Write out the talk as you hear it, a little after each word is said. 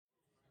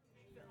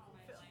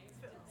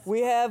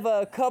We have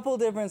a couple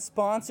different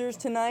sponsors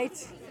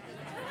tonight.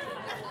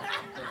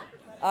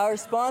 Our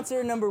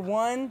sponsor number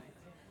one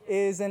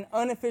is an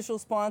unofficial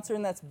sponsor,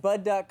 and that's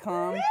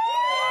Bud.com.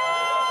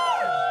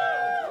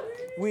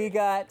 We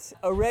got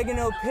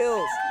oregano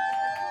pills.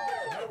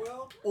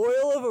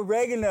 Oil of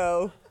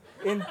oregano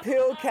in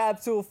pill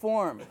capsule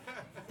form.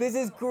 This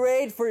is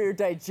great for your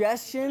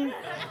digestion.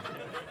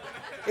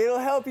 It'll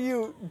help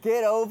you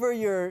get over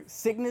your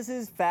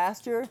sicknesses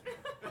faster.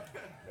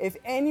 If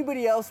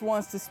anybody else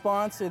wants to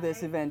sponsor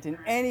this event in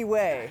any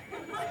way,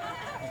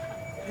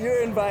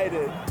 you're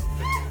invited.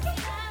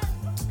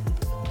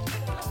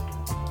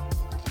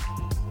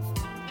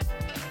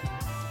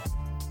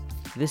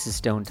 This is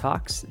Stone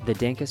Talks, the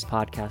dankest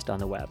podcast on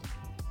the web.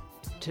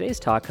 Today's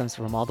talk comes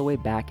from all the way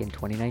back in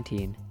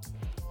 2019,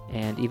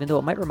 and even though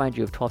it might remind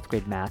you of 12th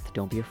grade math,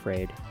 don't be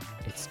afraid,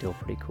 it's still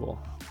pretty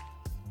cool.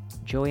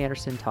 Joey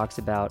Anderson talks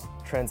about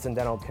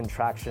transcendental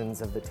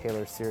contractions of the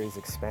Taylor series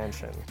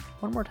expansion.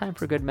 One more time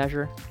for good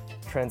measure.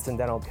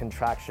 Transcendental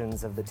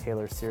contractions of the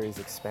Taylor series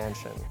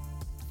expansion.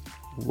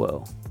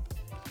 Whoa.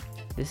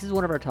 This is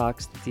one of our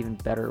talks that's even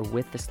better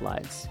with the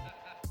slides.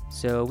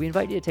 So we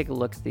invite you to take a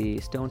look at the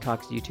Stone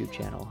Talks YouTube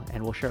channel,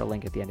 and we'll share a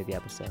link at the end of the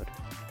episode.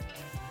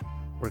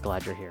 We're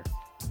glad you're here.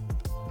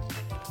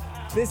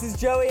 This is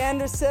Joey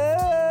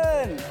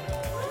Anderson!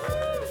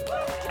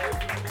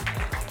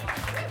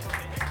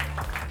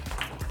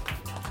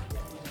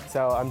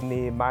 So I'm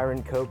the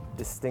Myron Cope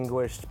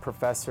Distinguished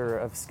Professor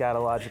of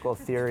Scatological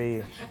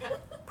Theory,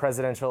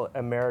 Presidential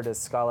Emeritus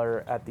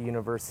Scholar at the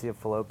University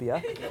of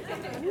Falloppia,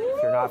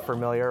 if you're not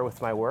familiar with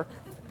my work.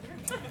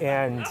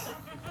 And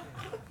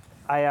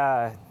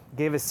I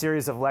gave a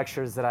series of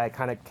lectures that I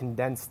kind of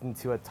condensed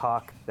into a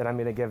talk that I'm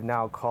going to give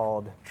now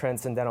called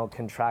Transcendental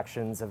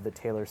Contractions of the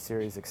Taylor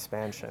Series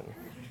Expansion.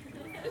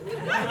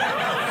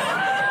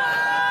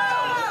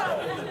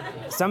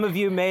 Some of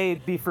you may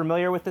be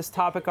familiar with this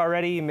topic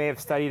already. You may have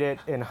studied it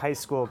in high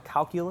school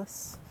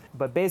calculus.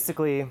 But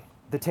basically,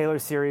 the Taylor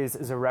series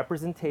is a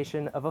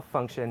representation of a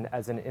function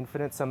as an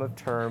infinite sum of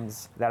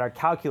terms that are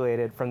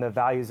calculated from the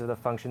values of the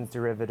function's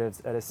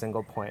derivatives at a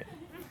single point.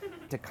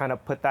 To kind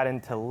of put that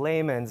into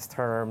layman's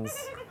terms,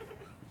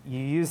 you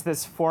use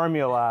this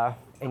formula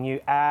and you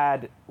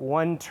add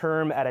one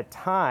term at a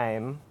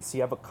time. So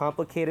you have a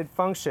complicated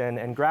function,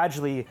 and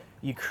gradually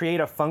you create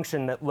a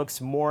function that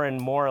looks more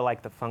and more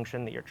like the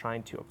function that you're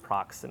trying to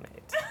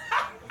approximate.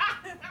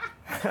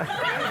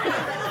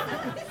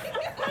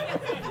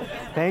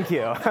 Thank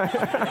you.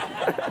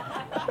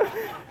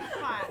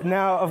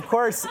 Now, of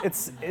course,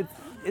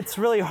 it's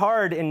really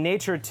hard in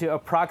nature to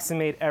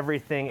approximate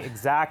everything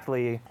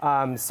exactly.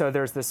 So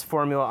there's this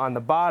formula on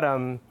the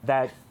bottom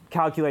that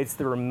calculates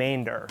the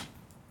remainder.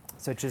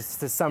 So just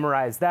to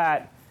summarize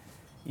that,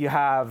 you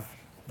have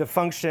the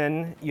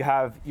function, you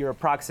have your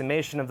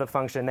approximation of the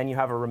function, then you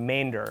have a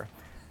remainder.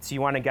 So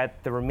you want to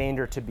get the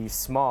remainder to be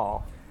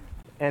small.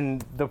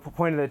 And the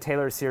point of the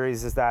Taylor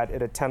series is that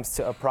it attempts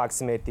to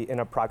approximate the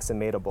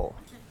inapproximatable.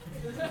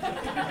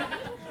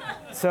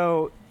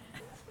 So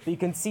you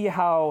can see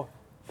how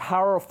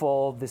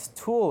powerful this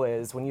tool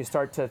is when you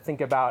start to think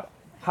about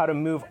how to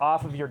move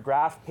off of your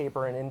graph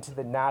paper and into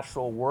the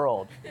natural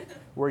world,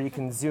 where you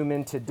can zoom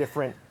into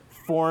different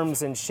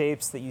forms and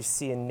shapes that you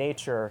see in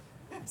nature,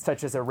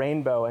 such as a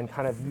rainbow, and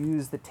kind of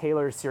use the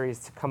Taylor series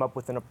to come up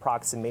with an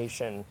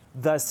approximation,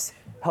 thus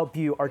help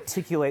you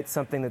articulate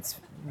something that's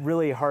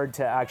really hard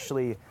to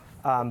actually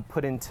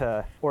put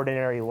into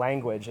ordinary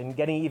language. And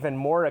getting even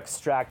more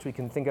abstract, we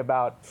can think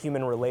about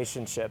human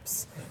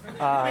relationships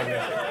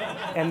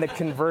and the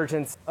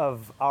convergence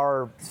of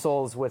our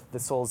souls with the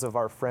souls of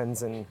our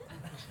friends and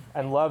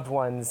loved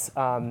ones,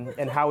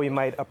 and how we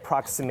might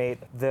approximate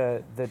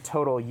the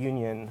total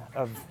union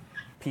of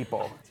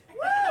people.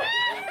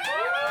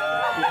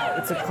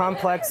 It's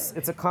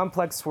a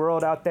complex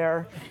world out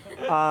there.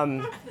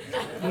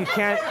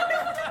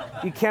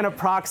 You can't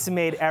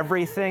approximate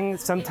everything.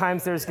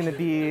 Sometimes there's going to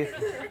be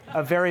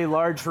a very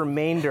large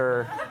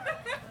remainder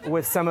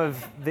with some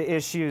of the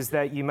issues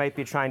that you might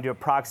be trying to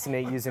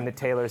approximate using the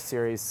Taylor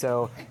series.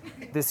 So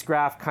this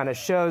graph kind of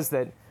shows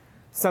that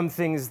some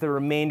things, the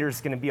remainder is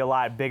going to be a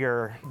lot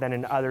bigger than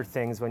in other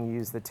things when you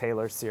use the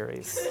Taylor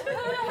series.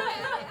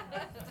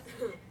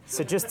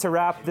 So just to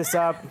wrap this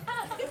up,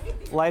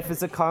 life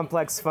is a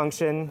complex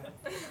function.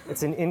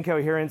 It's an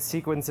incoherent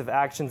sequence of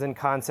actions and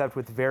concept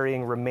with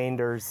varying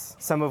remainders,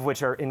 some of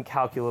which are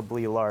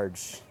incalculably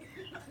large.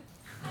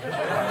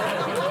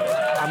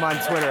 I'm on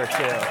Twitter,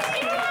 too.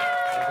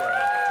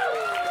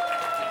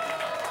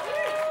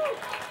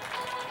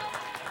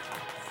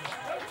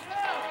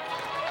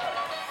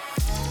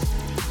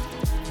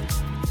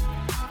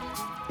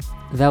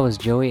 That was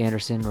Joey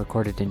Anderson,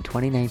 recorded in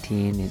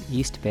 2019 in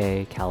East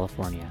Bay,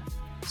 California.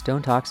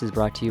 Stone Talks is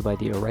brought to you by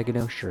the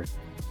Oregano Shirt.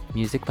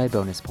 Music by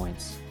Bonus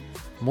Points.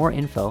 More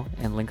info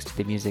and links to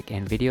the music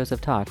and videos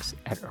of talks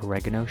at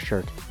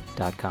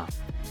oreganoshirt.com.